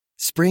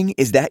Spring,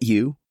 is that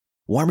you?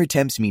 Warmer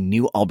temps mean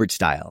new Allbirds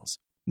styles.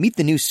 Meet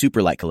the new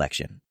Superlight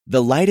collection,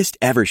 the lightest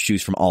ever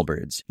shoes from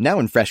Allbirds, now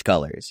in fresh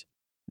colors.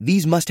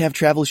 These must-have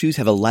travel shoes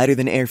have a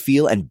lighter-than-air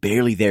feel and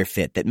barely there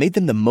fit that made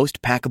them the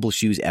most packable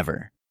shoes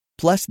ever.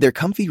 Plus, they're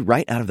comfy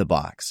right out of the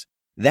box.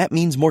 That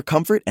means more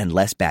comfort and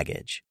less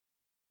baggage.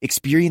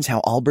 Experience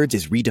how Allbirds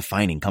is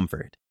redefining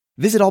comfort.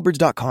 Visit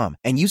allbirds.com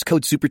and use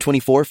code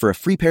SUPER24 for a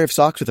free pair of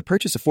socks with a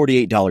purchase of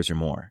 $48 or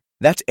more.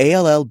 That's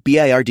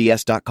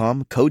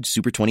ALLBIRDS.com, code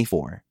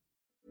SUPER24.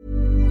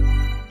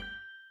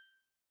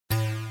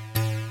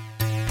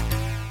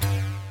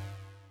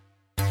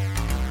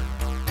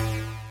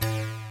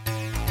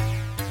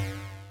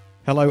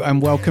 Hello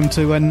and welcome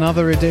to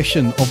another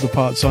edition of the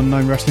Parts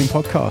Unknown Wrestling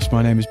Podcast.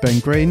 My name is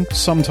Ben Green,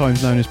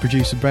 sometimes known as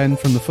Producer Ben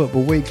from the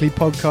Football Weekly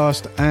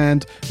podcast,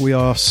 and we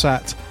are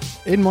sat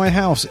in my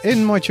house,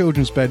 in my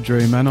children's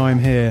bedroom, and I'm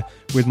here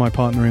with my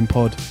partner in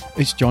pod.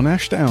 It's John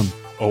Ashdown.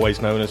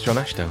 Always known as John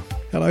Ashdown.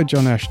 Hello,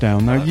 John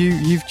Ashdown. Now,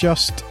 you've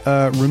just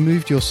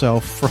removed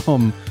yourself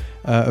from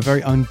a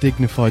very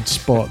undignified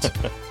spot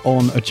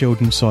on a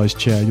children's-sized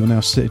chair. You're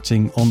now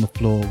sitting on the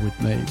floor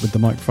with me, with the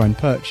microphone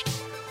perched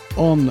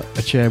on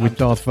a chair with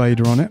Darth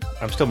Vader on it.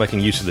 I'm still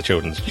making use of the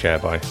children's chair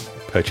by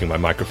perching my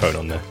microphone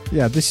on there.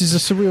 Yeah, this is a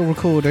surreal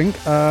recording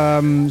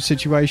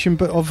situation,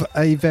 but of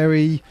a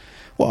very...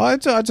 Well, I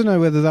don't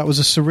know whether that was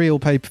a surreal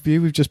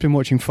pay-per-view. We've just been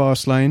watching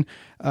Fastlane.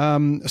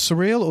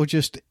 Surreal or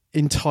just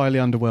entirely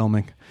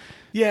underwhelming?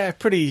 Yeah,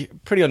 pretty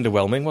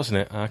underwhelming, wasn't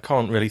it? I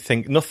can't really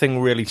think...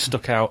 Nothing really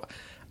stuck out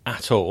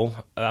at all.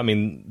 I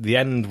mean, the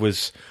end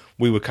was...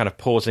 We were kind of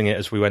pausing it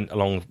as we went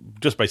along.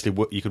 Just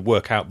basically, you could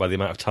work out by the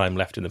amount of time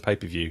left in the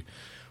pay-per-view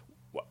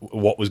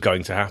what was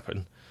going to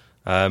happen.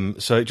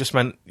 So it just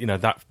meant,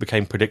 that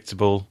became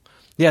predictable.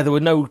 Yeah, there were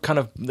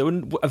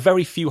a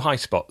very few high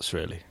spots,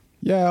 really.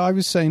 Yeah, I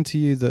was saying to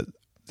you that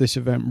this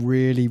event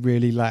really,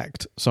 really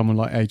lacked someone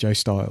like AJ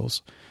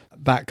Styles.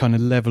 That kind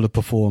of level of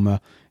performer.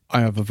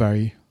 I have a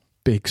very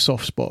big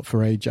soft spot for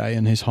AJ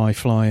and his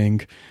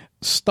high-flying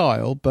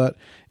style, but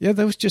yeah,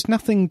 there was just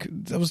nothing.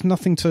 There was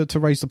nothing to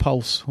raise the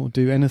pulse or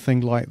do anything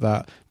like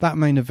that. That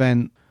main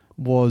event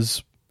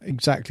was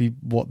exactly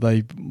what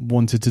they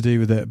wanted to do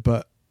with it,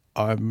 but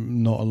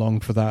I'm not along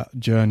for that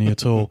journey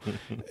at all.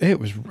 It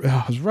was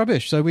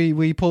rubbish. So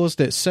we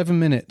paused it 7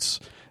 minutes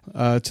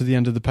to the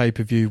end of the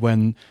pay-per-view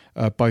when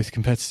both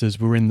competitors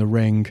were in the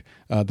ring.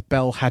 The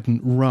bell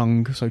hadn't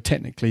rung, so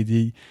technically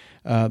the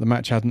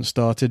match hadn't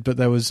started, but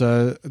there was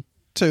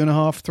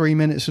 2.5-3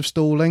 minutes of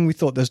stalling. We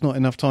thought there's not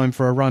enough time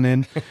for a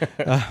run-in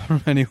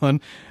from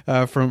anyone,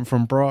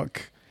 from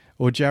Brock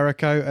or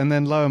Jericho, and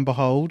then lo and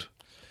behold...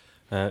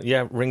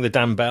 ring the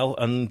damn bell,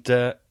 and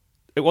it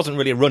wasn't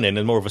really a run-in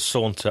and more of a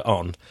saunter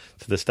on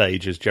to the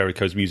stage as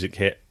Jericho's music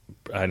hit,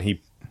 and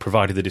he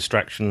provided the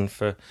distraction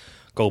for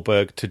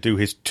Goldberg to do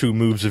his 2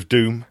 moves of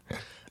doom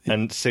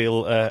and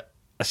seal a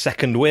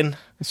second win.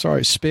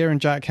 Sorry, Spear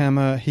and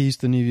Jackhammer. He's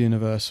the new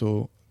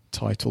Universal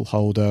title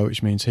holder,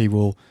 which means he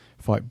will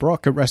fight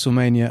Brock at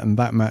WrestleMania, and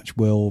that match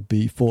will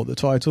be for the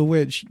title,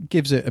 which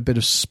gives it a bit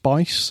of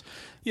spice.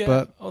 Yeah,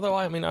 but although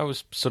I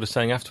was sort of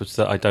saying afterwards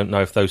that I don't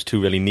know if those two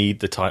really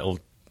need the title.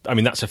 I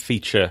mean, that's a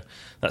feature.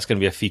 That's going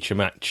to be a feature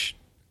match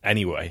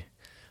anyway,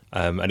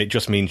 and it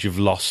just means you've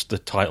lost the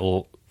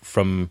title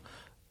from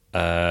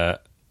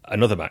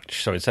another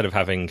match. So instead of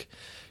having,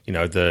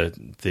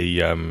 the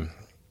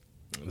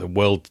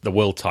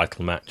world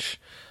title match,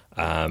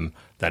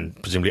 then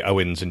presumably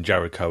Owens and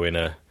Jericho in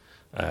the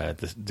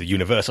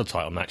Universal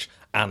title match,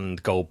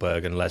 and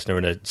Goldberg and Lesnar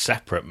in a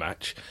separate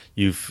match,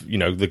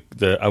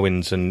 the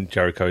Owens and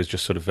Jericho is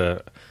just sort of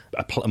a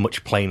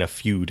much plainer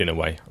feud in a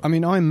way. I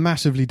mean, I'm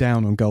massively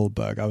down on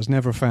Goldberg. I was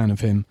never a fan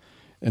of him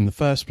in the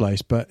first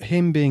place, but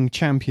him being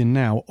champion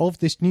now of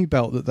this new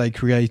belt that they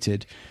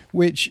created,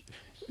 which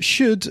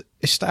should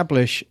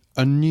establish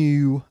a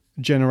new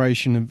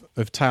generation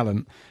of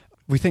talent.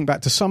 We think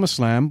back to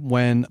SummerSlam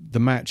when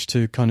the match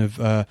to kind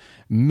of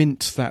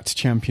mint that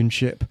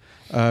championship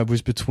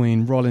was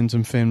between Rollins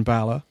and Finn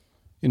Balor.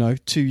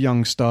 2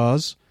 young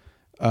stars.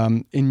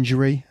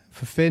 Injury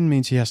for Finn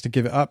means he has to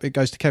give it up. It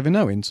goes to Kevin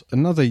Owens,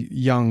 another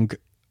young,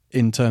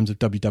 in terms of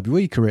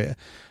WWE career,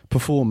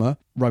 performer.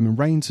 Roman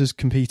Reigns has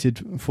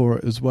competed for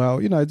it as well.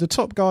 The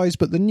top guys,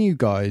 but the new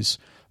guys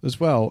as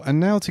well. And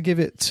now to give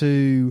it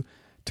to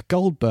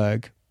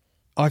Goldberg,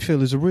 I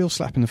feel is a real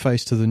slap in the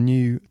face to the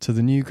new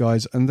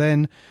guys, and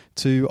then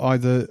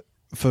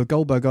for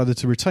Goldberg either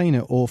to retain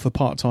it or for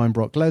part-time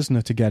Brock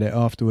Lesnar to get it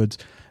afterwards.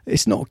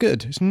 It's not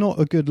good. It's not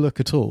a good look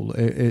at all.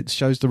 It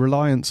shows the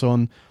reliance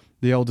on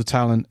the older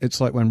talent.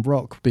 It's like when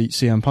Brock beat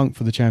CM Punk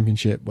for the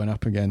championship, went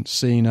up against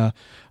Cena,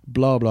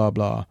 blah, blah,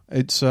 blah.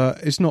 It's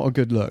not a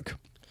good look.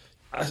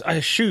 I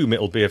assume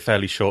it'll be a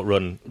fairly short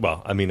run.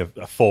 Well, I mean, a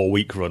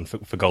 4-week run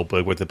for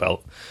Goldberg with the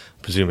belt,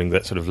 presuming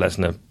that sort of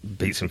Lesnar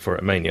beats him for it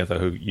at Mania,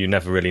 though you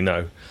never really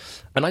know.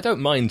 And I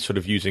don't mind sort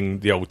of using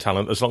the old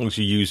talent as long as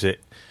you use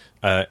it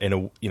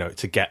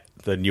to get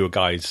the newer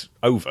guys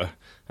over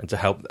and to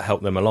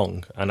help them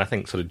along. And I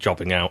think sort of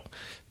jobbing out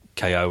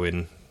KO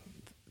in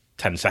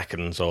 10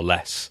 seconds or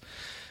less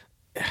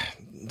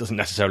doesn't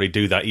necessarily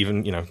do that.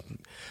 Even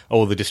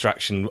all the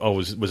distraction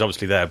was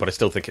obviously there, but I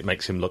still think it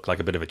makes him look like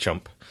a bit of a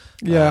chump.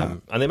 Yeah,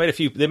 and they made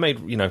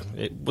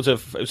it was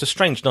a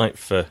strange night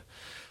for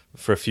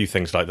a few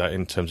things like that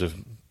in terms of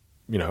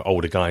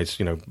older guys.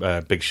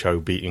 Big Show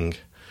beating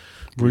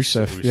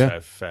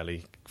Rusev,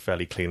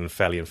 fairly clean and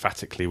fairly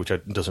emphatically, which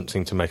doesn't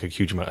seem to make a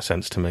huge amount of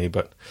sense to me,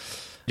 but.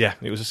 Yeah,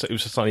 it was a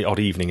slightly odd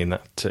evening in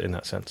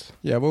that sense.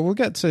 Yeah, well, we'll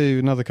get to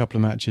another couple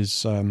of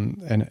matches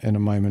in a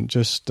moment.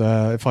 Just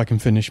if I can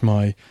finish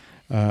my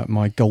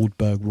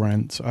Goldberg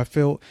rant, I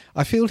feel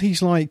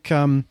he's like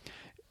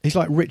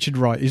Richard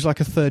Wright. He's like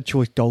a third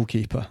choice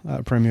goalkeeper at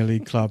a Premier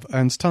League club,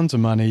 earns tons of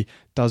money,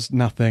 does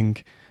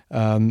nothing,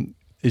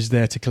 is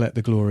there to collect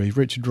the glory.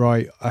 Richard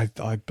Wright,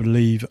 I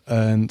believe,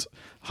 earned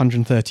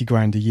 130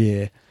 grand a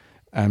year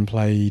and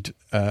played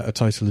a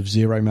total of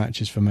 0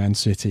 matches for Man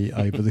City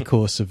over the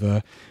course of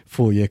a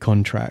 4-year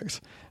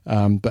contract.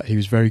 But he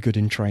was very good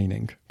in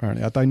training,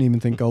 apparently. I don't even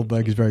think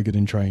Goldberg is very good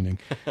in training.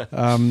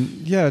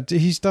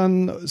 He's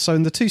done... So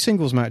in the 2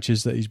 singles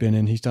matches that he's been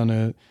in, he's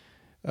done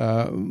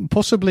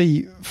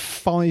possibly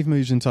 5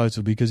 moves in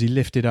total because he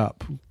lifted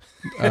up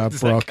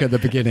Brock at the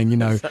beginning,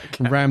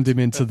 exactly. rammed him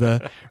into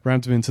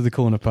the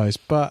corner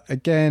post. But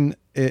again,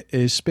 it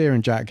is spear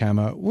and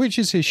jackhammer, which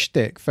is his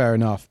shtick, fair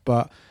enough.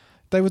 But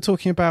they were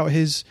talking about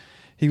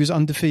he was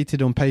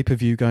undefeated on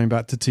pay-per-view going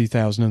back to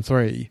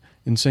 2003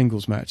 in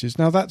singles matches.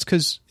 Now, that's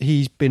because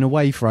he's been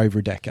away for over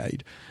a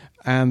decade,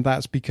 and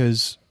that's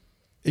because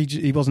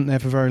he wasn't there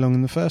for very long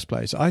in the first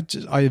place. I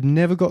have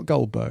never got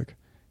Goldberg.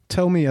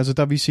 Tell me, as a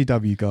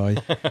WCW guy,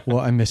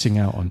 what I'm missing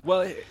out on.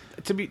 Well,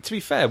 to be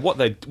fair, what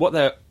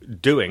they're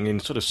doing in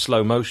sort of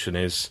slow motion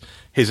is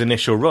his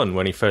initial run.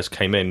 When he first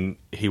came in,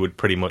 he would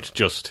pretty much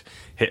just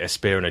hit a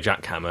spear and a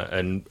jackhammer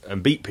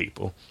and beat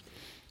people.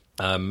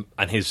 And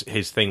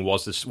his thing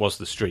was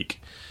the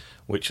streak,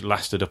 which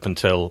lasted up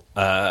until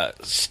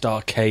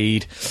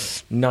Starrcade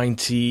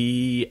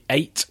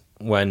 98,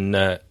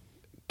 when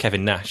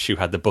Kevin Nash, who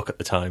had the book at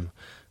the time,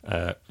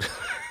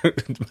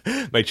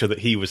 made sure that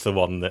he was the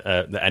one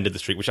that ended the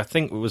streak, which I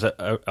think was at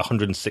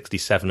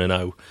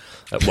 167-0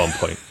 at one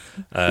point,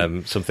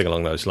 something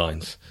along those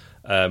lines.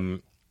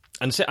 And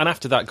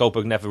after that,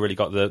 Goldberg never really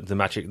got the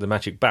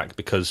magic back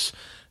because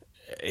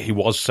he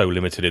was so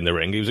limited in the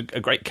ring. He was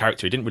a great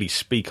character. He didn't really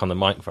speak on the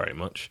mic very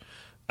much,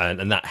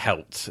 and that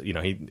helped.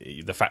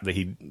 The fact that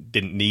he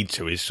didn't need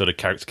to, his sort of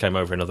character came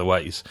over in other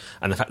ways,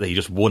 and the fact that he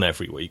just won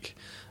every week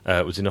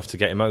was enough to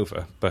get him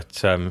over.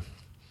 But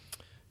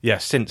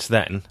since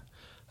then,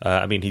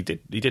 he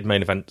did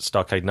main event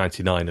Starrcade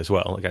 99 as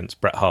well against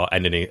Bret Hart,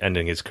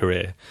 ending his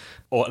career,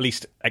 or at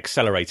least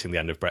accelerating the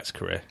end of Bret's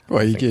career.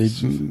 Well,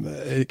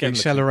 he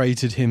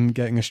accelerated him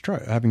having a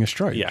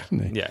stroke. Yeah,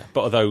 didn't he? Yeah.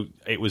 But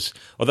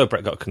although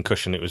Bret got a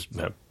concussion, it was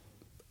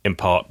in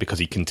part because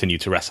he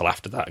continued to wrestle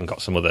after that and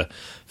got some other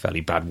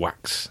fairly bad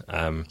whacks.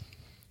 But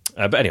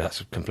anyway,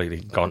 that's completely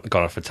gone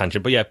off a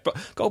tangent. But yeah,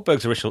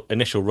 Goldberg's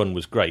initial run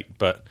was great,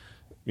 but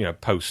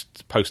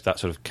post that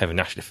sort of Kevin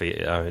Nash defeat,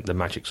 the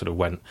magic sort of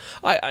went.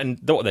 And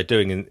what they're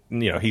doing,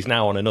 he's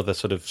now on another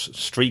sort of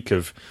streak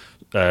of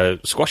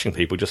squashing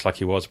people, just like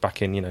he was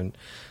back in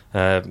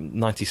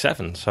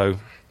 97. So,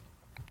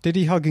 did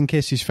he hug and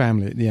kiss his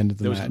family at the end of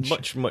the match? There was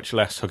much, much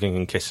less hugging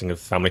and kissing of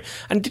the family.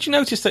 And did you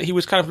notice that he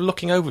was kind of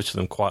looking over to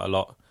them quite a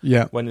lot?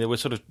 Yeah, when they were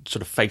sort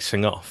of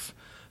facing off.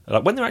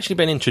 Like when they're actually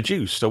being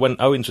introduced, or when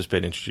Owens was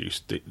being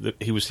introduced,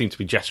 he seemed to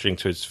be gesturing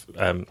to his.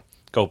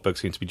 Goldberg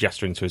seems to be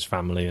gesturing to his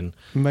family, and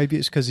maybe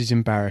it's because he's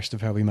embarrassed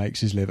of how he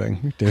makes his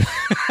living.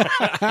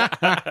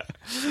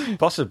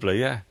 Possibly,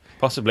 yeah,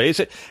 possibly.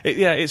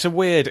 It's a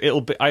weird.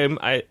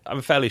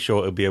 I'm fairly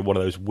sure it'll be one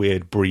of those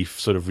weird, brief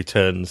sort of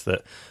returns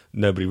that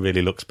nobody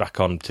really looks back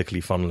on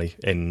particularly fondly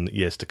in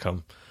years to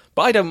come.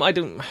 But I'm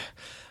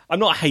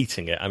not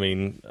hating it. I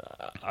mean,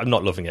 I'm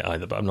not loving it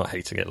either, but I'm not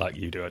hating it like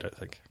you do, I don't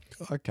think.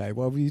 Okay,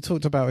 well, you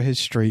talked about his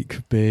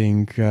streak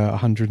being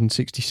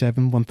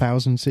 1067,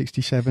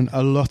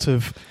 a lot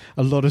of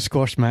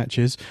squash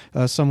matches.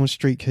 Someone's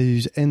streak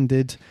who's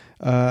ended,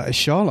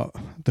 Charlotte,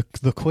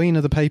 the queen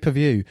of the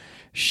pay-per-view.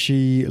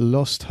 She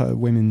lost her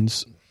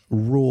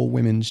Raw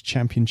Women's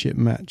Championship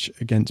match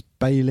against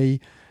Bayley.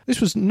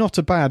 This was not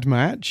a bad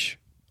match,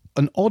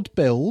 an odd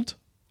build,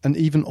 and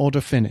even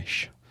odder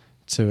finish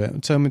to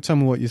it. Tell me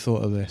what you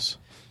thought of this.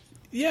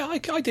 Yeah, I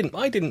didn't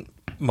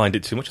mind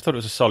it too much. I thought it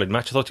was a solid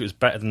match. I thought it was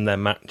better than their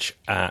match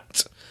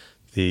at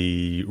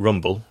the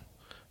Rumble,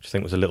 which I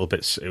think was a little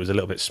bit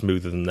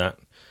smoother than that.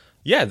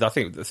 Yeah, I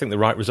think the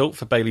right result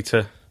for Bayley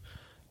to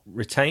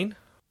retain.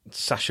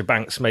 Sasha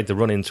Banks made the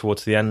run in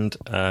towards the end,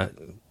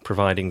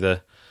 providing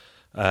the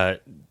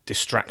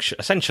distraction.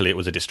 Essentially, it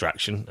was a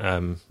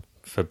distraction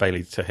for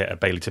Bayley to hit a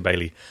Bayley to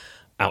Bayley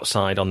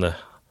outside on the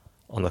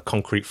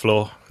concrete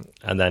floor,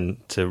 and then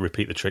to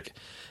repeat the trick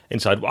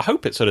inside. I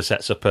hope it sort of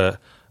sets up a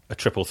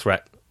triple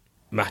threat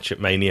match at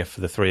Mania for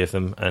the three of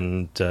them,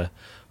 and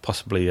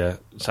possibly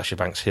Sasha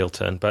Banks' heel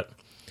turn. But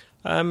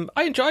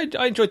I enjoyed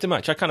the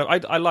match.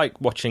 I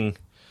like watching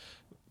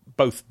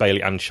both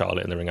Bayley and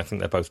Charlotte in the ring. I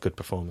think they're both good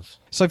performers.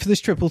 So for this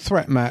triple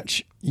threat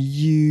match,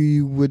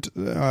 you would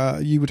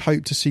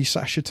hope to see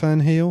Sasha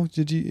turn heel?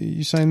 Did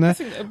you saying there? I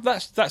think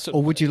that's.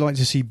 Or would you like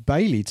to see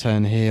Bayley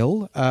turn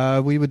heel?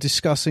 We were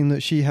discussing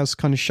that she has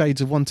kind of shades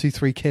of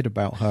 1-2-3 Kid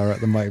about her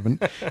at the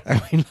moment,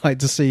 and we'd like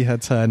to see her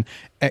turn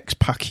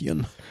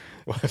ex-Pacquian.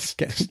 Well,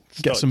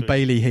 Get some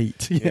Bayley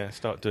heat. Yeah,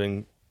 start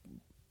doing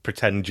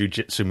pretend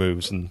jiu-jitsu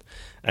moves and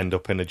end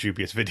up in a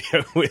dubious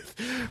video with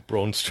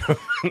Braun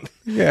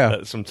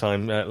Strowman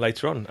sometime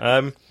later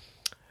on.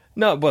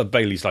 No, well,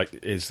 Bayley's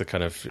is the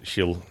kind of,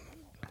 she'll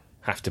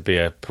have to be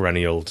a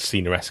perennial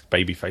Cena-esque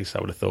babyface, I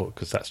would have thought,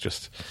 because that's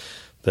just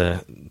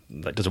that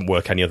doesn't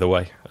work any other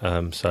way.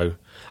 So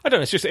I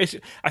don't know.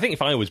 I think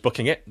if I was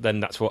booking it,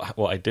 then that's what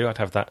I'd do. I'd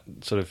have that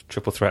sort of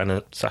triple threat and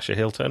a Sasha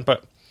heel turn.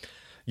 But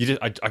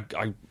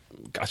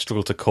I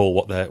struggle to call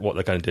what they're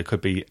going to do. It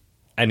could be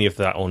any of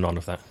that or none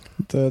of that.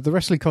 The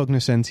Wrestling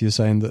Cognoscenti are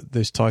saying that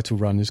this title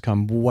run has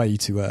come way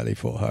too early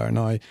for her, and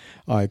I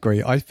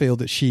agree. I feel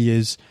that she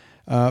is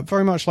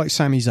very much like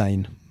Sami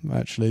Zayn,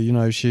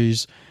 actually.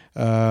 She's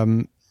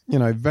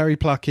very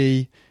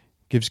plucky,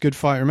 gives good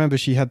fight. Remember,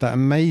 she had that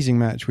amazing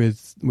match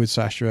with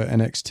Sasha at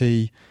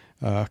NXT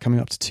coming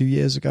up to 2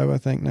 years ago, I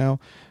think now.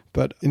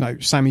 But,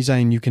 Sami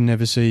Zayn you can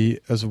never see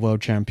as a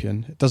world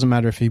champion. It doesn't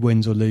matter if he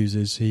wins or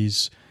loses.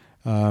 He's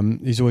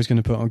always going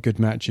to put on good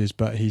matches,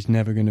 but he's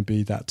never going to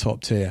be that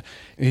top tier.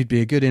 He'd be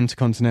a good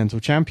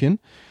Intercontinental champion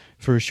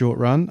for a short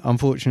run.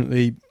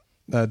 Unfortunately,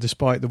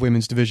 despite the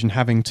women's division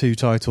having 2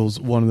 titles,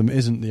 one of them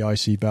isn't the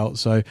IC belt,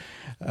 so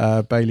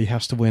Bayley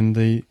has to win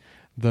the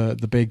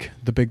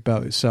big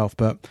belt itself.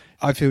 But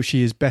I feel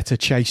she is better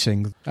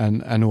chasing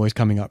and always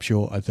coming up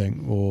short, I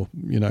think, or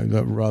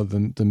rather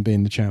than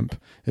being the champ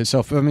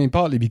itself. I mean,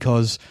 partly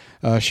because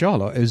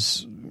Charlotte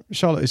is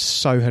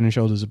so head and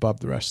shoulders above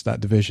the rest of that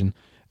division.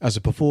 As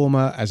a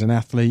performer, as an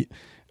athlete,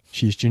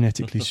 she is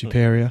genetically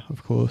superior,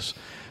 of course.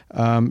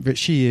 But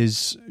she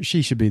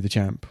should be the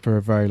champ for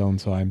a very long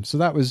time. So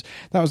that was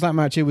that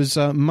match. It was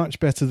much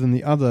better than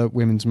the other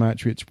women's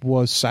match, which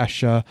was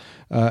Sasha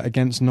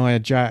against Nia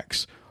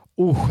Jax.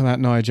 Oh, that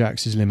Nia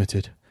Jax is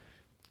limited.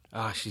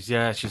 She's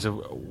a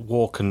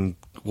walk and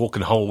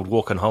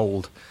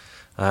hold.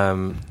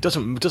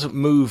 Doesn't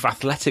move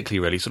athletically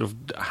really. Sort of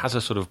has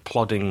a sort of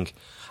plodding.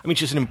 I mean,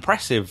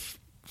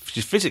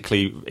 she's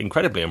physically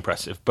incredibly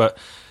impressive, but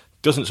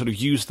doesn't sort of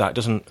use that.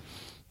 Doesn't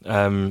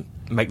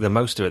make the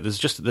most of it.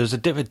 There's a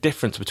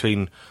difference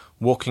between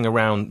walking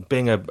around,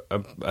 being a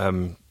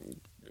kind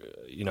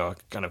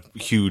of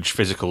huge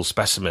physical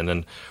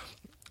specimen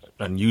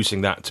and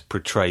using that to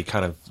portray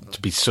kind of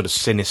to be sort of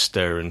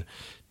sinister and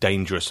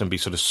dangerous and be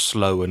sort of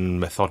slow and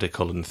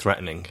methodical and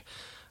threatening.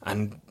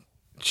 And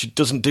she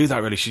doesn't do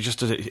that really. She just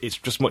does it. It's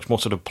just much more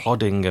sort of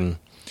plodding and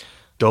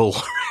dull,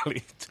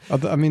 really.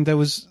 I mean,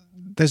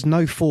 there's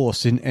no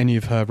force in any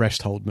of her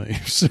rest hold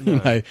moves.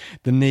 No.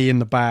 The knee in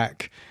the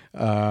back.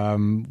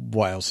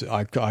 What else?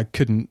 I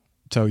couldn't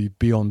tell you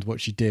beyond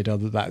what she did,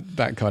 other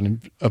that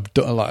kind of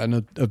like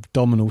an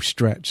abdominal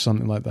stretch,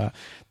 something like that.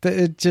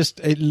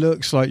 It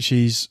looks like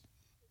she's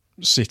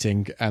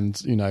sitting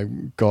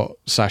and got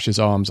Sasha's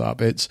arms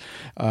up. It's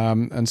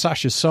and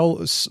Sasha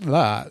sells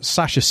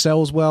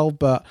well,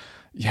 but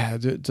yeah,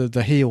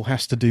 the heel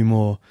has to do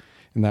more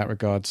in that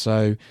regard.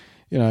 So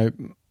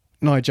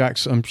Nia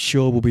Jax, I'm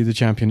sure, will be the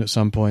champion at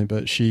some point,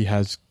 but she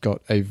has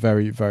got a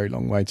very, very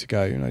long way to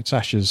go.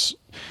 Sasha's...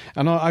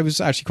 And I was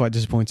actually quite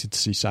disappointed to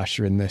see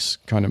Sasha in this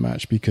kind of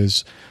match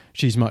because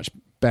she's much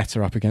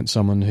better up against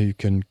someone who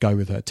can go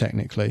with her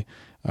technically.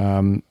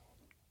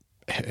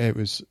 It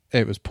was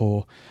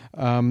poor.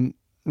 Now,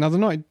 the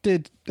night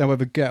did,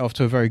 however, get off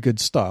to a very good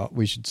start,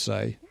 we should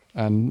say,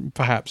 and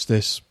perhaps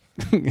this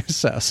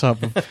set us up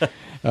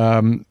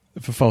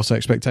for false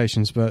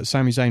expectations, but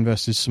Sami Zayn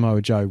versus Samoa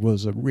Joe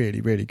was a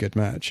really, really good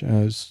match.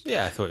 I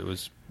thought it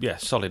was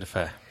solid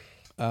affair.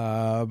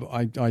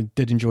 I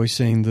did enjoy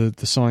seeing the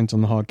signs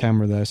on the hard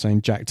camera there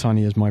saying Jack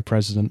Tunney is my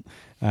president,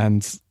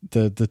 and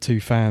the 2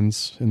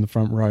 fans in the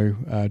front row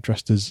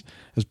dressed as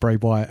Bray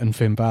Wyatt and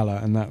Finn Balor,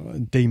 and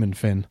that Demon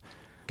Finn.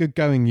 Good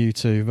going, you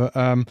two.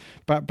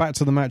 But back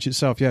to the match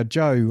itself. Yeah,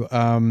 Joe,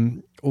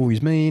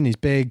 always mean, he's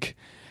big.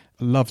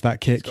 I love that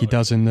kick he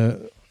does in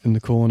the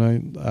corner.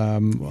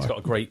 He's got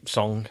a great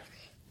song.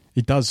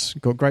 He does,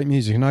 got great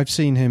music, and I've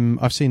seen him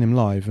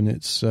live, and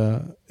it's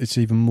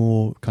even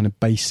more kind of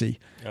bassy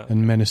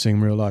and menacing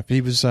in real life.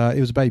 He was a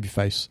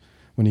babyface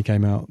when he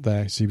came out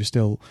there. So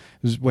it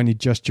was when he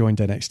just joined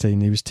NXT,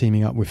 and he was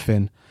teaming up with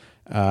Finn,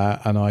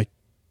 and I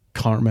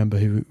can't remember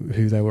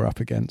who they were up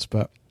against,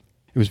 but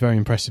it was very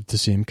impressive to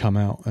see him come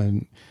out.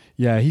 And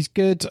yeah, he's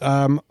good.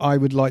 I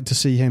would like to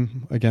see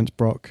him against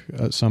Brock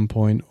at some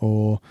point,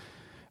 or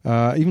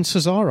even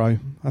Cesaro.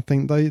 I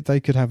think they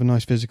could have a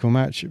nice physical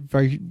match.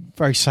 Very,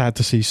 very sad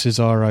to see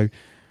Cesaro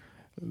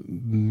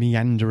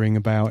meandering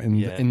about in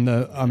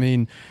the. I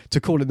mean, to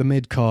call it the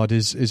mid card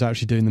is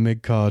actually doing the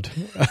mid card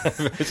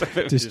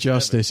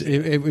disjustice.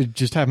 It would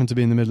just happen to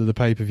be in the middle of the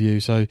pay per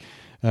view. So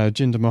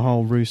Jinder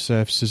Mahal,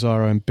 Rusev,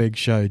 Cesaro, and Big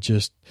Show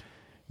just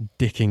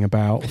dicking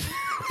about,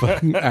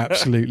 but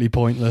absolutely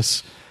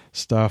pointless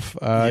stuff.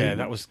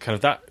 That was kind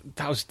of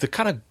that was the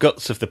kind of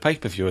guts of the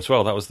pay-per-view as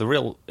well. That was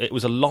it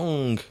was a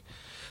long,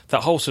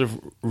 that whole sort of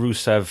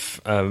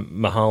Rusev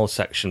Mahal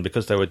section,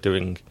 because they were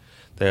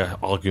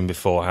arguing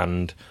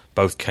beforehand.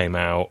 Both came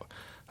out,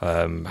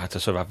 had to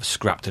sort of have a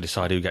scrap to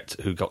decide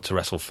who got to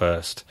wrestle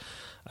first,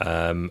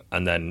 and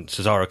then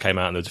Cesaro came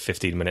out and there was a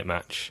 15-minute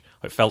match.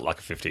 It felt like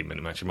a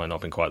 15-minute match. It might not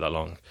have been quite that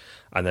long.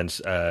 And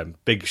then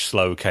Big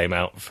Slow came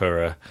out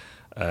for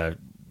a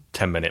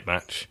 10-minute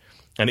match,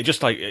 and it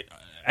just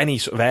any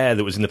sort of air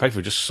that was in the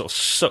paper just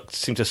sort of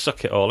seemed to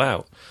suck it all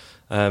out.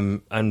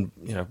 And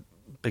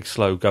Big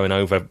Slow going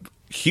over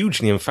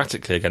hugely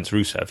emphatically against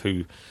Rusev,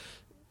 who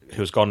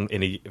has gone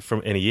in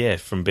a year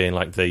from being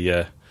like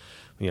the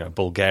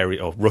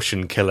Bulgarian or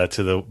Russian killer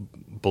to the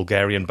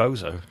Bulgarian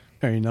bozo.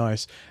 Very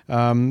nice.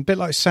 Bit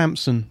like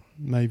Samson,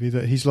 maybe,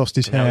 that he's lost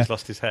his hair. He's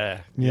lost his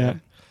hair. Yeah.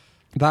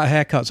 That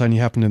haircut's only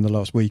happened in the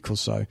last week or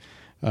so.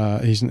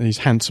 He's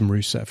handsome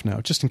Rusev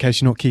now, just in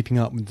case you're not keeping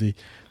up with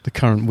the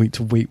current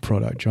week-to-week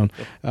product, John.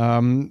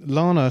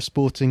 Lana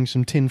sporting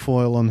some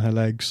tinfoil on her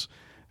legs,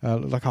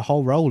 like a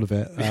whole roll of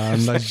it.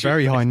 Those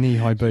very high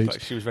knee-high boots.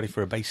 Like she was ready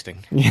for a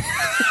basting.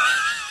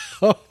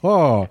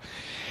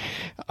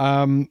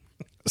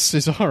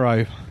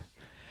 Cesaro,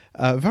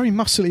 very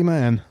muscly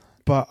man,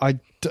 but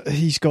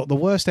he's got the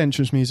worst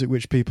entrance music,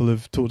 which people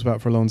have talked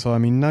about for a long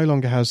time. He no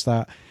longer has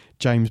that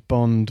James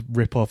Bond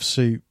rip-off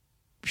suit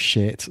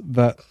shit,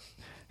 but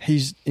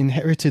he's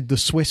inherited the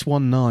Swiss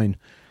 19,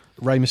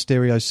 Rey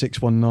Mysterio's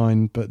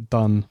 619, but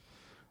done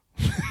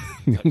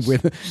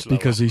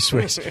because he's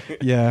Swiss.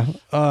 Yeah,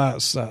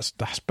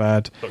 that's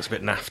bad. Looks a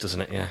bit naff,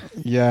 doesn't it? Yeah.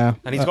 Yeah,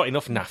 and he's got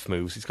enough naff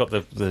moves. He's got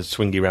the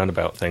swingy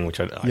roundabout thing, which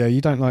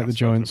you don't like the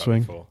giant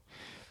swing.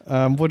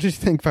 What did you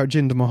think about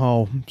Jinder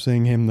Mahal?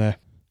 Seeing him there,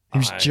 he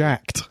was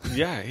jacked.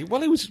 Yeah, he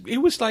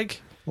was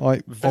like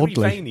very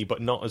oddly veiny,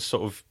 but not as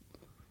sort of,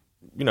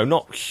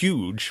 not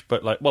huge,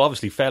 but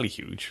obviously fairly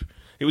huge.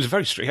 It was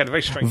he had a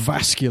very strange...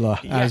 Vascular,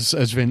 as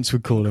Vince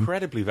would call him.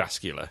 Incredibly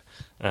vascular.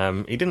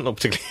 He didn't look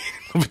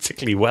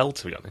particularly well,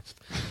 to be honest.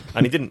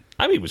 And he didn't...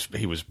 I mean,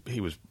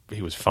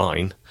 he was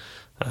fine.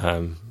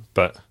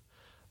 But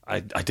I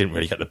didn't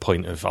really get the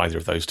point of either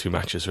of those two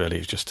matches, really. It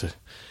was just to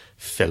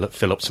fill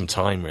up some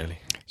time, really.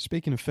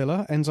 Speaking of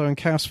filler, Enzo and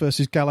Cass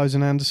versus Gallows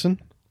and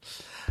Anderson.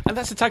 And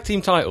that's the tag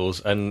team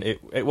titles, and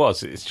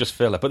it's just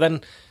filler. But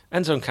then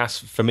Enzo and Cass,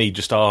 for me,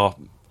 just are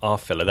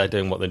filler. They're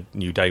doing what the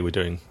New Day were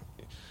doing.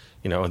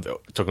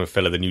 Talking of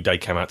filler, the New Day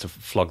came out to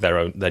flog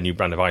their new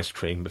brand of ice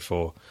cream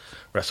before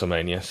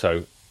WrestleMania.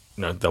 So,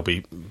 there'll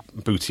be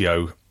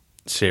Bootio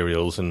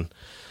cereals and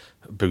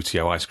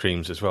Bootio ice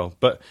creams as well.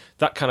 But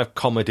that kind of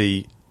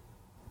comedy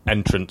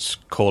entrance,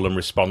 call and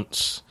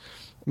response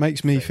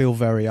makes me feel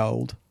very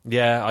old.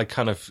 Yeah, I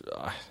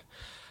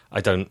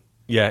don't.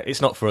 Yeah,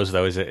 it's not for us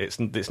though, is it?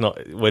 It's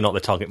not. We're not the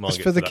target market.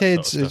 It's for the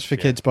kids. Sort of it's for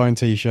kids buying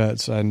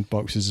T-shirts and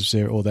boxes of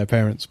cereal, or their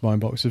parents buying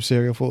boxes of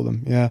cereal for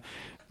them. Yeah.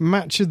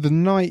 Match of the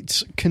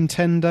night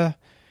contender,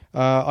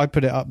 I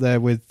put it up there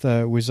with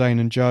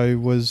Zayn and Joe,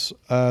 was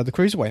the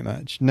cruiserweight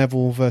match,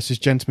 Neville versus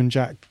Gentleman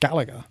Jack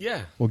Gallagher.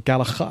 Yeah, or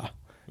Gallagher.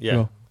 Yeah.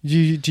 Well, do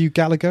you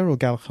Gallagher or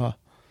Gallagher?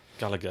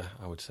 Gallagher,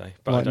 I would say.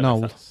 But like I don't know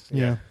Noel. if that's,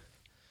 yeah.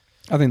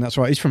 I think that's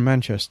right. He's from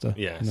Manchester.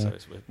 Yeah, so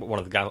it's one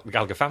of the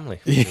Gallagher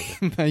family.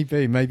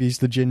 Maybe he's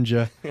the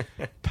ginger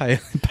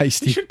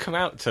pasty. He should come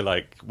out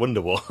to Wonder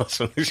War or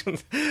something.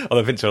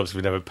 Although Vince obviously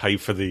would never pay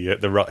for the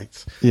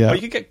rights. Yeah, or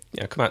you could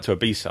come out to a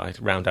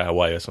B-side, Round Our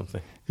Way or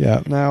something.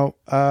 Yeah. Now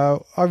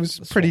I was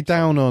pretty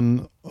down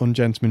on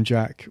Gentleman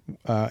Jack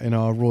in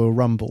our Royal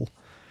Rumble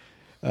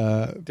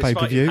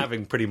pay-per-view,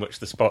 having pretty much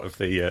the spot of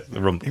the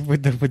Rumble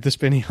with the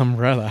spinning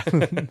umbrella,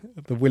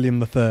 the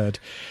William III.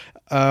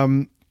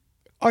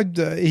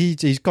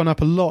 He's gone up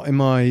a lot in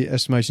my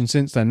estimation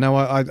since then. Now,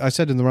 I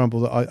said in the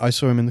Rumble that I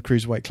saw him in the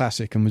Cruiserweight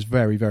Classic and was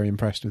very, very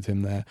impressed with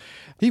him there.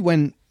 He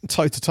went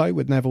toe-to-toe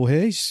with Neville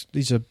here.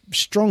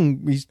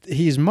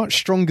 He is much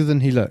stronger than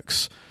he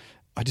looks.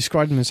 I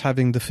described him as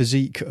having the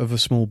physique of a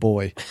small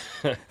boy.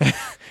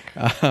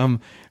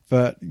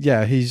 But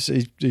yeah, he's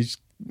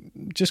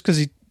just because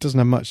he doesn't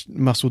have much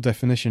muscle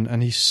definition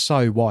and he's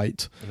so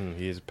white.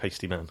 He is a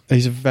pasty man.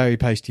 He's a very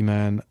pasty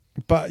man.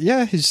 But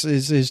yeah, his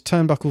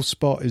turnbuckle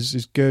spot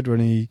is good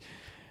when he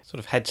sort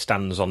of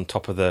headstands on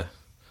top of the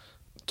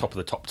top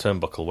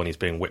turnbuckle when he's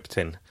being whipped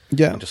in.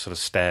 Yeah, and just sort of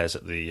stares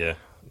at the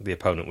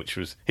opponent,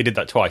 he did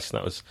that twice,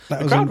 and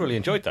the crowd really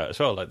enjoyed that as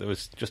well. There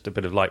was just a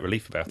bit of light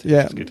relief about it. Yeah,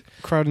 it was good.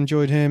 Crowd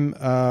enjoyed him,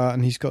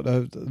 and he's got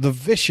the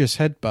vicious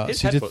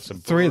headbutts. He did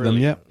 3 of them.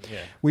 Yeah,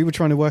 we were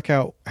trying to work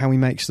out how he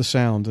makes the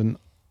sound, and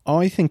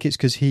I think it's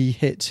because he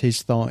hits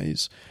his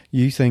thighs.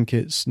 You think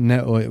it's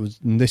or it was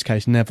in this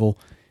case Neville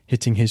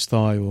hitting his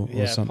thigh or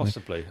something.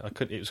 Possibly.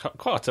 It was quite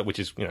hard to, which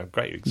is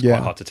great. It's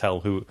quite hard to tell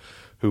who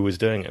was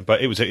doing it,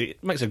 but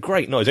it makes a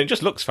great noise. And it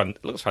just looks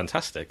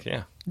fantastic.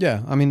 Yeah.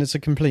 Yeah, I mean it's a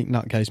complete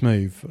nutcase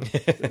move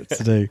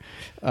to do,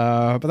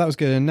 but that was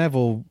good. And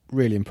Neville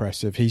really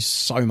impressive. He's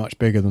so much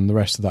bigger than the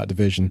rest of that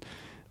division.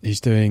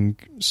 He's doing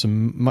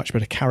some much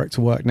better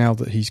character work now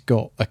that he's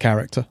got a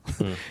character.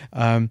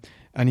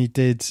 And he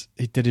did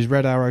his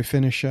Red Arrow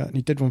finisher, and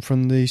he did one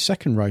from the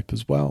second rope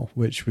as well,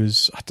 which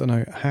was, I don't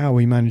know how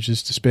he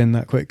manages to spin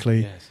that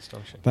quickly, it's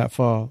astonishing. that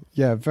far.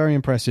 Yeah, very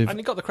impressive. And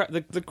he got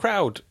the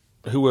crowd,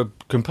 who were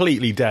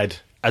completely dead,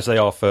 as they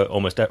are for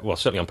almost, well,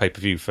 certainly on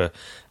pay-per-view for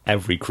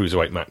every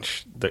cruiserweight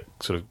match that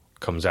sort of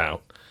comes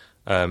out.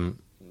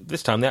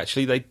 This time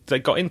they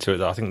got into it,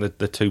 though. I think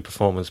the two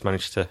performers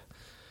managed to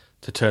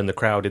turn the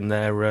crowd in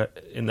their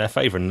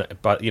favour,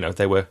 but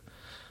they were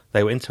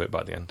into it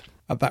by the end.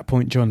 At that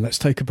point, John, let's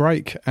take a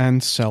break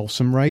and sell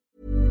some race.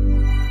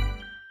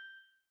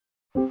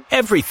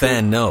 Every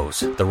fan knows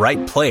the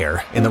right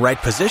player in the right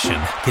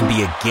position can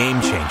be a game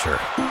changer.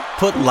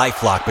 Put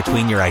LifeLock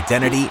between your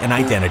identity and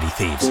identity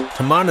thieves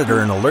to monitor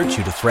and alert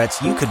you to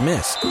threats you could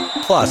miss.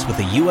 Plus, with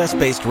a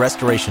U.S.-based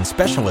restoration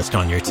specialist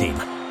on your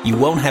team, you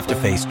won't have to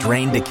face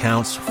drained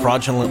accounts,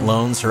 fraudulent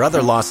loans, or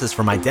other losses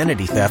from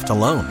identity theft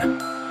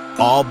alone.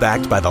 All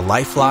backed by the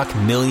LifeLock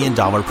 $1 Million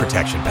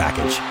Protection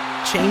Package.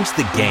 Change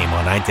the game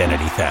on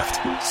identity theft.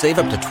 Save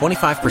up to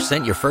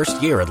 25% your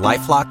first year at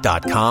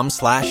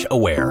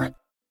LifeLock.com/aware.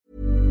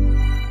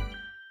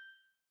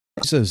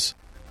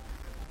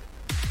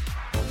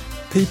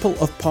 People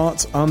of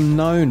Parts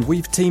Unknown.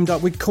 We've teamed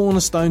up with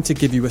Cornerstone to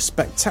give you a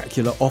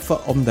spectacular offer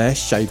on their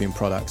shaving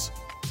products.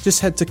 Just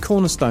head to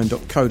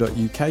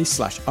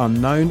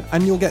cornerstone.co.uk/unknown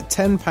and you'll get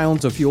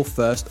 £10 off your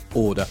first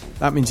order.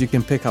 That means you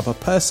can pick up a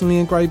personally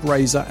engraved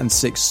razor and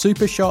 6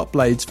 super sharp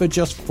blades for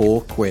just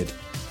 £4.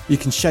 You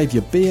can shave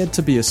your beard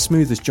to be as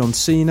smooth as John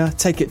Cena,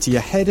 take it to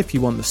your head if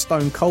you want the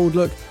stone cold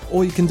look,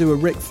 or you can do a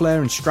Ric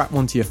Flair and strap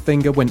one to your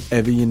finger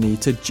whenever you need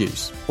to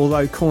juice.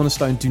 Although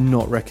Cornerstone do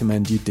not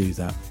recommend you do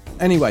that.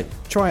 Anyway,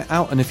 try it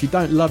out, and if you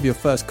don't love your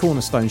first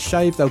Cornerstone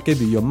shave, they'll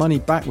give you your money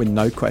back with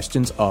no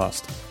questions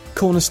asked.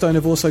 Cornerstone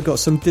have also got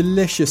some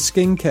delicious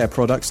skincare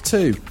products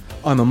too.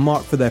 I'm a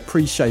mark for their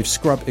pre-shave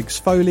scrub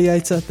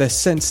exfoliator. Their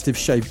sensitive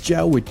shave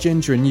gel with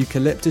ginger and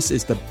eucalyptus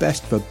is the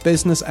best for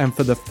business, and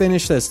for the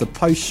finish there's the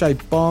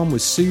post-shave balm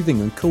with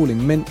soothing and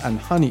cooling mint and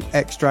honey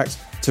extracts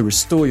to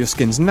restore your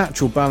skin's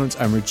natural balance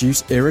and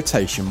reduce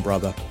irritation,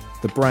 brother.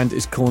 The brand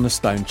is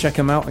Cornerstone. Check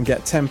them out and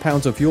get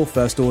 £10 off your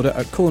first order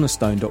at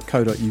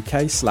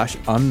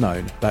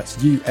cornerstone.co.uk/unknown. That's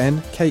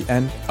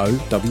UNKNOWN.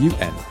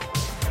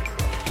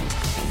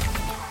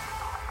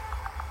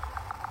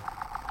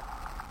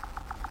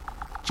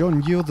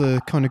 John, you're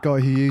the kind of guy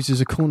who uses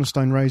a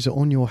Cornerstone razor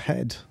on your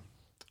head,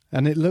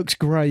 and it looks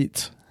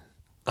great.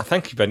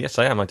 Thank you, Ben. Yes,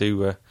 I am. I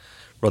do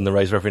run the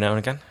razor every now and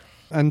again.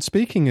 And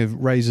speaking of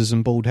razors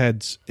and bald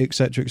heads,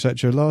 etc.,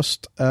 etc.,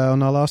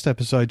 on our last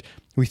episode,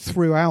 we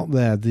threw out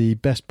there the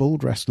best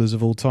bald wrestlers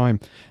of all time.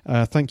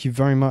 Thank you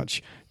very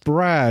much,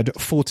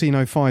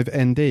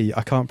 Brad1405ND.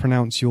 I can't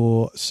pronounce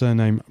your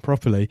surname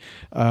properly.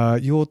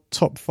 Your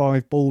top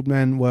 5 bald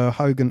men were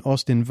Hogan,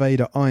 Austin,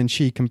 Vader, Iron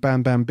Sheik, and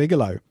Bam Bam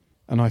Bigelow.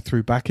 And I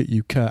threw back at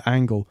you Kurt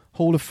Angle,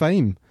 Hall of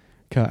Fame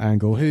Kurt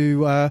Angle, who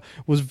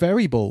was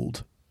very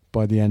bald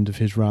by the end of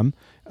his run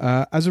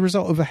as a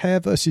result of a hair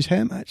versus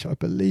hair match, I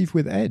believe,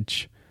 with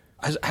Edge.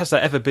 Has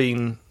there ever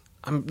been...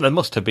 there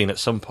must have been at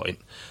some point,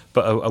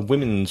 but a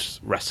women's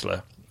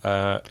wrestler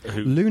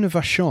who... Luna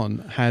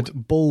Vachon had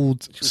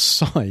bald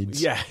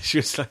sides. Yeah, she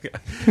was like...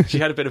 she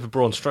had a bit of a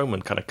Braun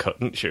Strowman kind of cut,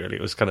 didn't she, really?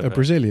 It was kind of... a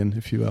Brazilian,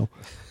 if you will.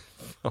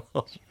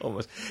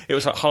 Almost. It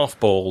was like half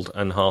bald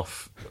and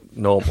half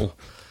normal.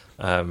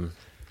 But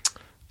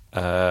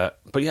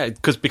yeah,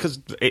 because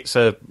it's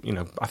a,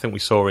 I think we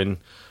saw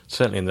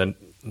certainly in the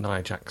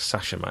Nia Jax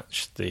Sasha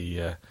match,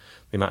 the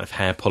amount of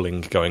hair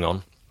pulling going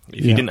on.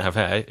 If you didn't have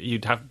hair,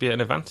 you'd have to be at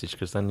an advantage,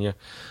 because then your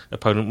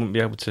opponent wouldn't be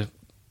able to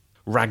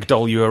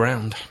ragdoll you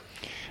around.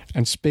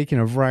 And speaking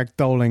of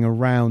ragdolling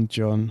around,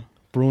 John,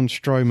 Braun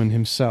Strowman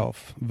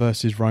himself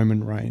versus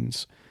Roman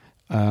Reigns,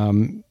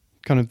 kind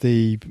of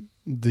the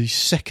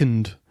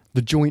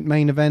joint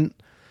main event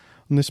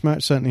on this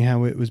match, certainly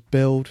how it was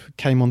billed,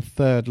 came on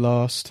third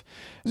last.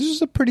 This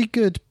is a pretty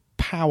good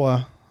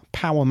power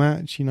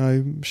match,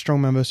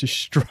 strongman versus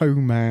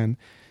strongman,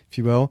 if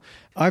you will.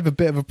 I have a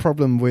bit of a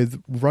problem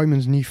with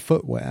Roman's new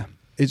footwear.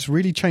 It's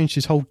really changed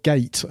his whole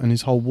gait and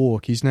his whole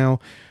walk. He's now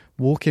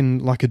walking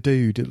like a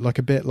dude, like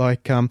a bit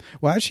like,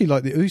 actually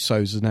like the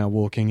Usos are now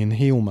walking in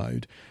heel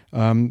mode.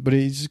 But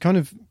he's kind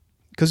of,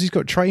 because he's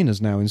got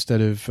trainers now instead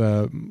of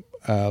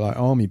like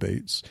army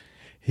boots,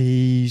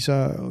 he's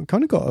kind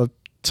of got a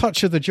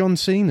touch of the John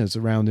Cena's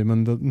around him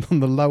on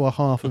the lower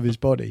half of his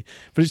body.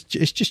 But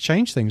it's just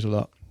changed things a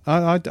lot.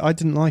 I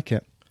didn't like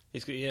it.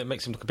 It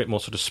makes him look a bit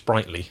more sort of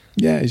sprightly.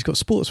 Yeah, he's got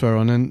sportswear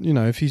on, and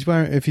if he's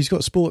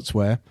got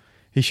sportswear,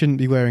 he shouldn't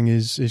be wearing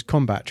his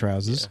combat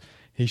trousers. Yeah.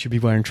 He should be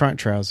wearing track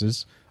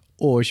trousers,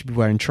 or he should be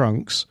wearing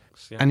trunks,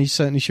 and he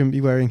certainly shouldn't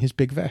be wearing his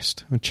big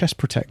vest or chest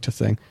protector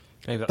thing.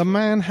 The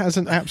man has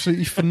an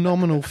absolutely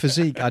phenomenal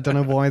physique. I don't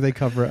know why they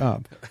cover it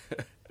up.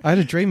 I had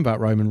a dream about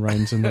Roman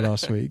Reigns in the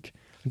last week.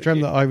 I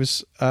dreamt that I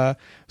was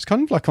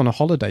kind of like on a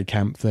holiday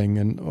camp thing,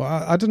 and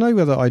I don't know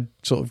whether I'd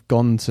sort of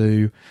gone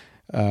to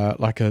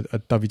like a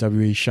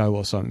WWE show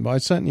or something. But I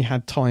certainly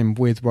had time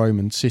with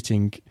Roman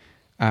sitting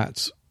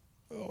at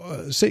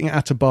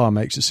a bar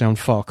makes it sound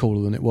far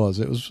cooler than it was.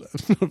 It was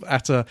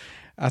at a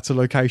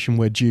location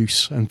where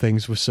juice and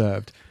things were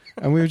served,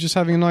 and we were just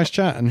having a nice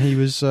chat. And he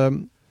was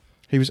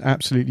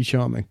absolutely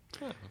charming.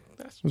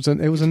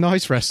 It was a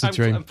nice wrestler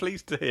dream. I'm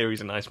pleased to hear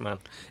he's a nice man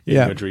in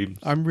your dreams.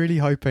 I'm really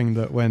hoping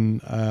that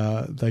when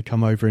they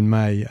come over in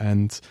May,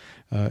 and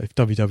if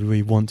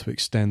WWE want to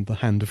extend the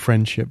hand of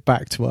friendship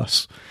back to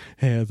us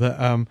here,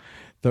 that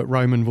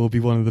Roman will be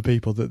one of the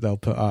people that they'll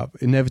put up.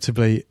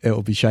 Inevitably,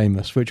 it'll be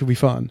Sheamus, which will be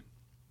fun.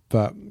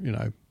 But, you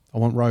know, I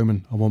want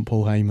Roman. I want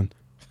Paul Heyman.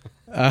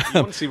 You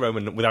want to see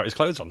Roman without his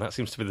clothes on. That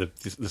seems to be the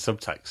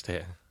subtext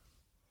here.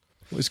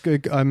 Well, it's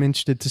good. I'm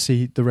interested to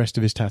see the rest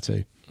of his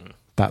tattoo.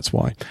 That's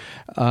why.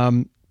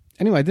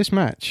 Anyway, this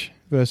match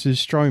versus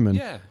Strowman.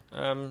 Yeah.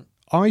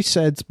 I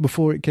said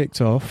before it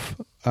kicked off,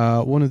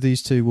 one of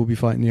these two will be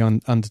fighting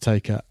the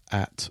Undertaker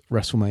at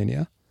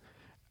WrestleMania.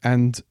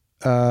 And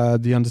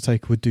the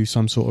Undertaker would do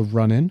some sort of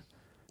run-in.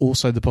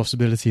 Also the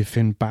possibility of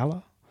Finn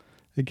Balor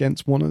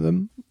against one of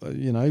them,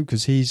 you know,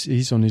 because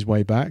he's on his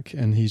way back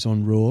and he's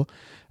on Raw.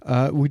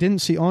 We didn't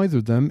see either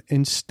of them.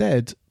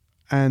 Instead,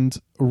 and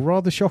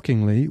rather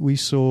shockingly, we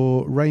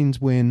saw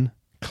Reigns win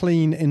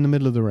clean in the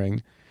middle of the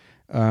ring.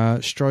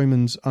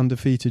 Strowman's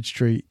undefeated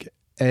streak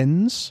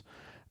ends.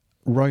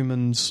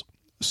 Roman's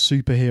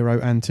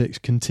superhero antics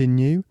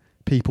continue.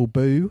 People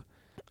boo.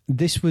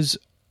 This was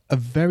a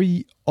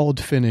very odd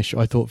finish,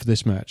 I thought, for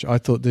this match. I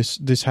thought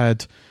this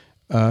had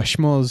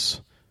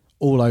schmoz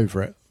all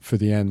over it for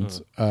the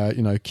end.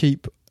 You know,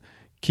 keep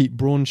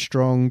Braun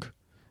strong,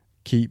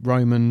 keep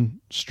Roman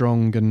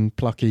strong and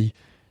plucky,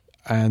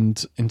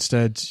 and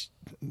instead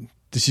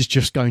this is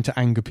just going to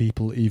anger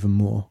people even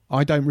more.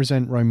 I don't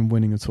resent Roman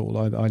winning at all.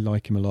 I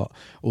like him a lot,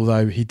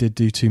 although he did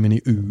do too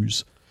many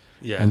oohs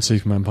and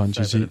Superman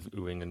punches.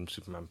 Oohing and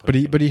Superman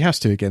punching. But he has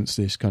to against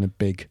this kind of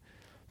big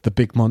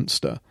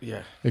monster.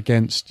 Yeah.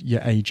 Against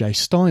your AJ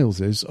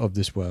Styleses of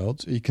this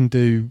world, he can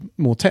do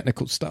more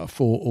technical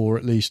stuff, or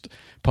at least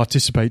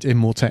participate in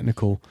more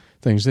technical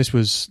things. This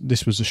was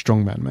a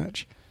strongman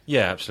match.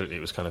 Yeah, absolutely.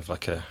 It was kind of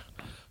like a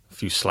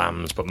few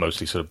slams, but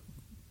mostly sort of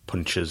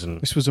punches.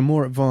 And this was a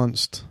more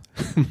advanced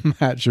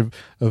match of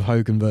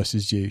Hogan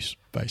versus Juice,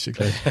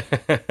 basically.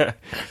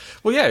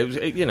 Well, yeah,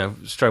 you know,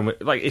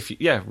 Strowman. Like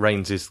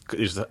Reigns is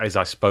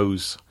I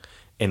suppose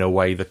in a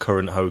way the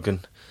current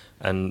Hogan.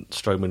 And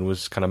Strowman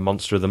was kind of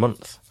Monster of the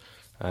Month,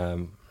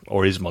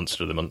 or is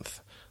Monster of the Month.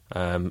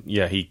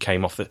 He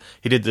came off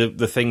he did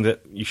the thing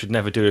that you should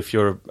never do if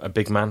you're a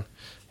big man,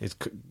 is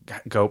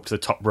go up to the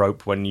top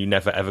rope when you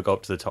never ever go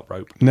up to the top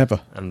rope.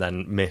 Never. And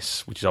then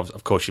miss, which is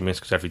of course you miss,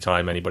 because every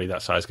time anybody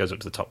that size goes up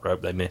to the top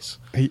rope, they miss.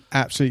 He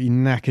absolutely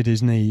knackered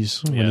his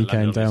knees when he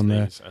came down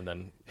there. And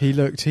then he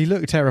looked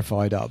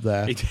terrified up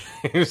there. He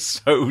was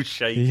so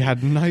shaky. He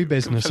had no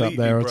business up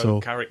there at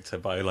all. Character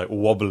by like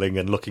wobbling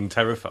and looking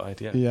terrified.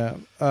 Yeah.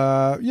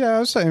 I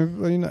was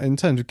saying, you know, in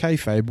terms of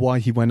kayfabe, why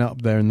he went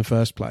up there in the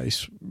first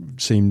place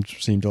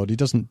seemed odd. He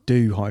doesn't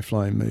do high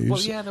flying moves. Well,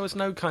 yeah, there was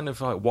no kind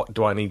of like, what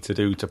do I need to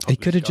do to put He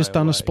could have this just guy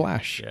done away? a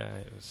splash. Yeah,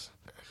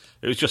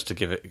 it was just to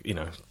give it, you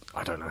know,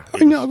 I don't know.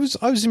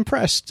 I was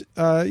impressed,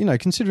 you know,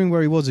 considering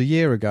where he was a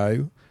year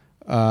ago,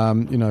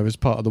 you know, as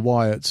part of the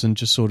Wyatts and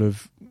just sort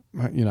of,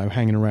 you know,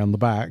 hanging around the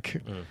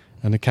back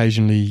and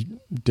occasionally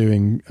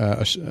doing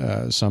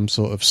some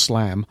sort of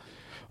slam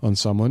on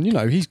someone. You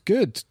know, he's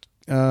good.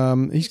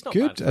 He's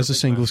good as a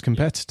singles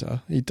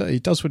competitor. He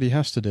does what he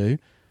has to do.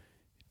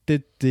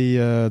 Did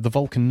the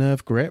Vulcan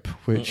nerve grip,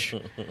 which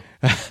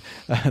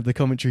the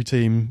commentary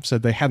team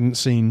said they hadn't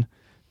seen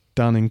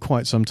done in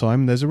quite some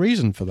time. There's a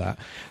reason for that,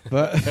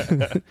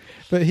 but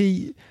but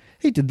he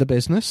did the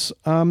business.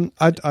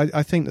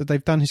 I think that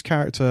they've done his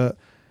character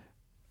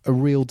a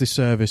real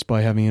disservice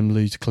by having him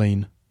lose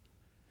clean,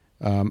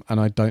 and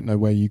I don't know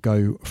where you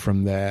go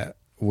from there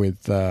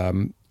with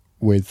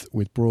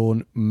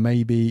Braun.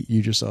 Maybe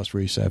you just ask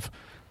Rusev.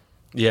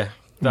 Yeah.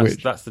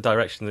 That's the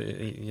direction that,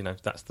 you know,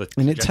 that's the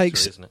trajectory,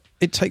 isn't it?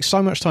 It takes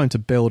so much time to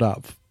build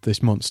up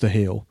this monster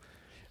heel,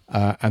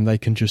 and they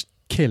can just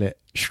kill it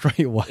straight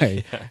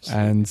away.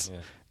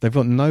 They've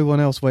got no one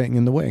else waiting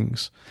in the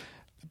wings,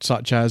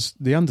 such as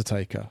The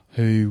Undertaker,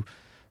 who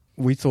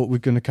we thought were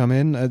going to come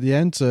in at the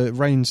end.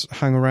 Reigns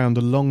hung around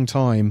a long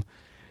time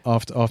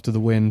after the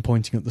win,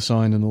 pointing at the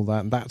sign and all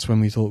that. And that's when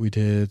we thought we'd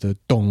hear the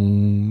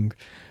dong,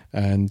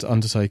 and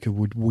Undertaker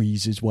would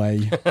wheeze his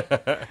way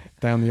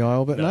down the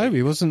aisle, but no,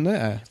 he wasn't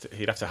there.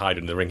 He'd have to hide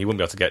in the ring. He wouldn't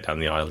be able to get down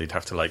the aisle. He'd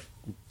have to like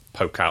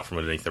poke out from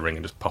underneath the ring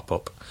and just pop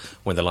up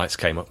when the lights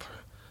came up,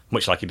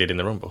 much like he did in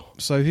the Rumble.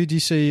 So who do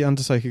you see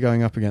Undertaker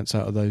going up against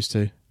out of those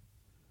two?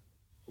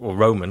 Well,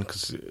 Roman,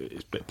 because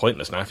it's a bit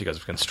pointless now if he goes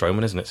up against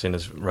Strowman, isn't it, seeing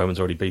as Roman's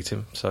already beat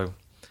him. So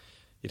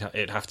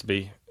it'd have to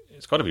be,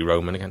 it's got to be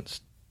Roman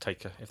against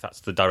Taker, if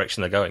that's the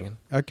direction they're going in.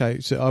 Okay,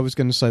 so I was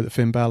going to say that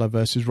Finn Balor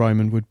versus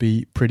Roman would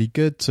be pretty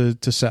good to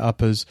set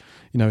up as,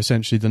 you know,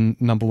 essentially the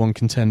number one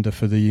contender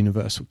for the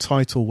Universal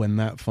title when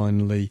that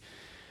finally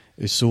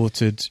is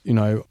sorted. You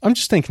know, I'm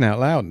just thinking out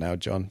loud now,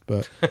 John,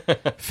 but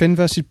Finn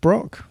versus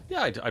Brock?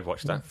 Yeah, I'd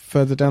watch that.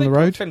 Further down the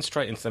road? Finn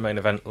straight into the main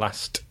event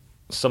last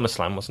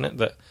SummerSlam, wasn't it?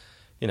 That,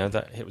 you know,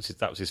 that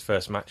was his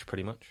first match,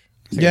 pretty much.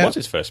 It was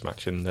his first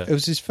match in the. It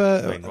was his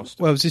first.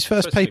 Well, it was his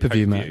first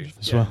pay-per-view match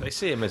as well. They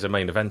see him as a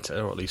main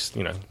eventer, or at least,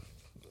 you know.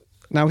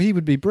 Now he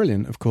would be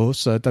brilliant, of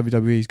course.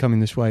 WWE's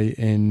coming this way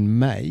in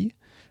May.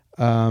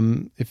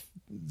 If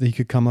he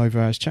could come over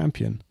as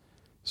champion,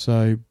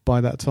 so by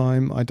that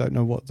time, I don't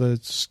know what the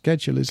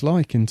schedule is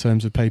like in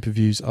terms of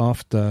pay-per-views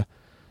after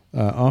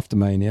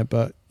Mania,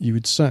 but you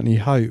would certainly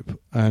hope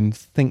and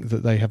think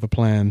that they have a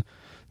plan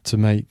to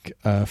make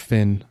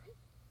Finn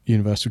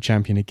Universal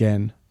Champion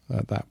again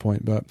at that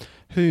point, but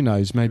who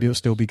knows, maybe it'll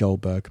still be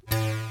Goldberg.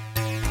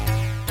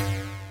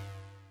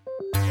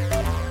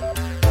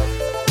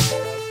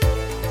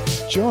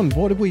 John,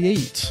 what did we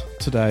eat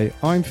today?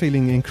 I'm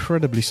feeling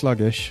incredibly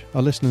sluggish.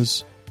 Our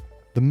listeners,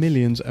 the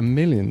millions and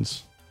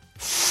millions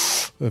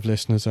of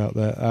listeners out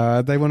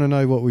there, they want to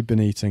know what we've been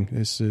eating.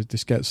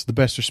 This gets the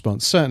best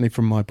response, certainly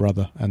from my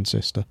brother and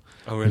sister.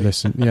 Oh, really?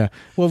 Listen, yeah.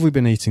 What have we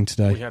been eating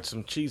today? We had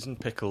some cheese and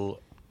pickle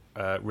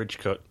ridge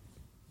cut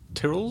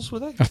Tyrrells, were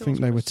they? I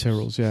think they were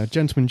Tyrrells, yeah.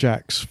 Gentleman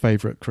Jack's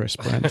favourite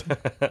crisp brand.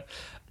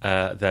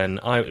 Then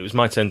it was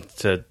my turn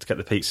to get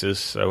the pizzas,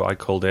 so I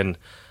called in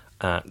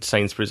at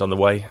Sainsbury's on the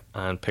way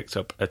and picked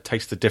up a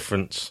Taste the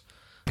Difference.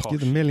 You're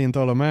the $1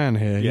 million man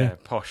here. Yeah,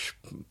 posh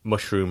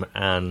mushroom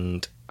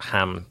and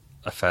ham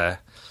affair,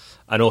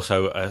 and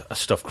also a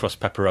stuffed crust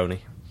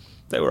pepperoni.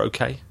 They were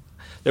okay.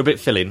 They're a bit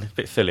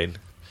filling.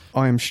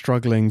 I am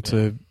struggling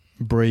to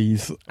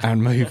breathe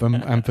and move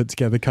and put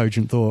together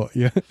cogent thought.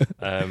 Yeah.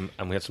 And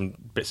we had some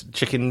bits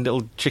of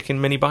little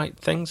chicken mini bite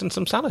things, and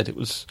some salad. It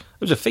was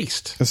a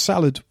feast. The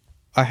salad,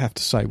 I have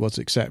to say, was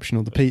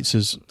exceptional. The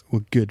pizzas were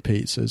good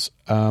pizzas.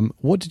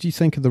 What did you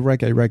think of the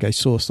reggae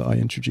sauce that I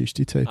introduced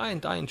you to?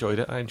 I enjoyed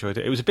it.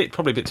 It was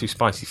probably a bit too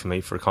spicy for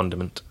me for a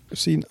condiment.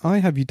 See, I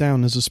have you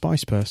down as a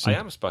spice person. I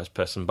am a spice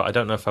person, but I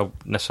don't know if I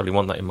necessarily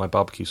want that in my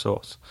barbecue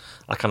sauce.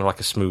 I kind of like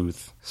a smooth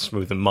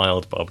and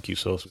mild barbecue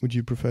sauce. Would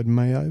you prefer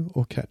mayo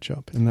or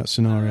ketchup in that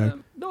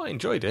scenario? No, I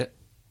enjoyed it.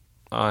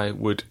 I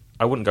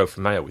wouldn't go for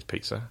mayo with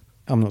pizza.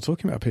 I'm not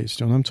talking about pizza,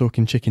 John. I'm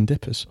talking chicken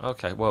dippers.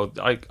 Okay, well,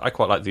 I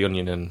quite like the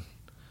onion and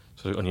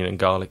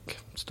garlic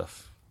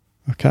stuff.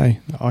 Okay,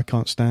 I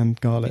can't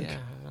stand garlic. Yeah,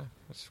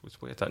 it's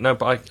weird. No,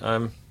 but I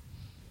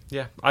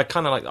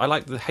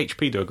like the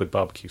HP do a good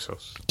barbecue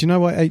sauce. Do you know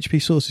why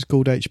HP sauce is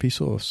called HP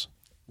sauce?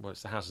 Well,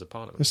 it's the Houses of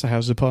Parliament. It's the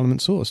Houses of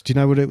Parliament sauce. Do you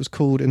know what it was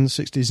called in the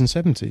 60s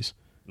and 70s?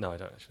 No, I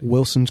don't actually.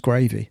 Wilson's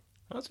gravy.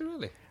 Oh, is it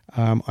really?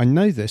 I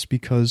know this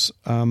because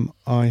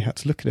I had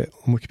to look at it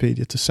on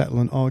Wikipedia to settle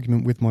an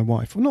argument with my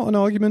wife. Well, not an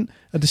argument,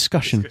 a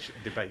discussion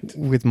debate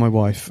with my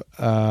wife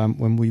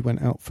when we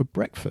went out for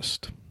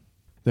breakfast.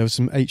 There was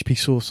some HP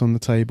sauce on the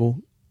table,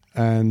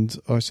 and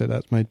I said,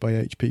 that's made by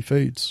HP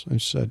Foods.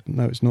 And she said,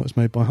 no, it's not, it's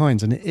made by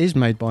Heinz. And it is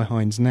made by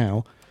Heinz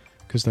now,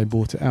 because they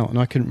bought it out. And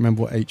I couldn't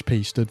remember what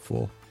HP stood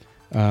for,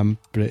 but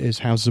it is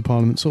Houses of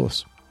Parliament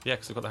sauce. Yeah,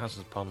 because they've got the Houses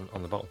of Parliament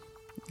on the bottle.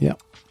 Yeah.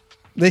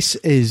 This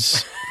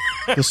is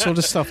the sort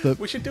of stuff that...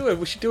 We should do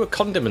a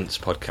condiments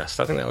podcast.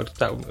 I think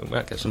that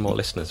might get some more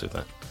listeners with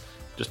that.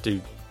 Just do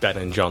Ben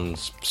and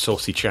John's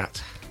saucy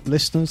chat.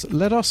 Listeners,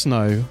 let us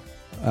know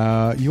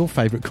your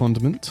favourite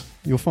condiment.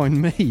 You'll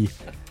find me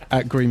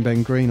at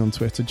GreenBenGreen on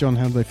Twitter. John,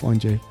 how do they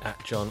find you? At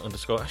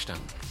John_Ashdown.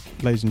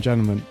 Ladies and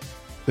gentlemen,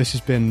 this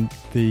has been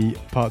the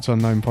Parts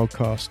Unknown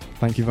podcast.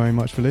 Thank you very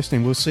much for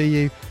listening. We'll see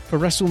you for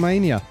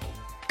WrestleMania.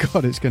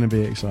 God, it's going to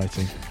be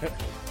exciting.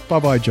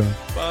 Bye-bye, John.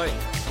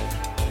 Bye.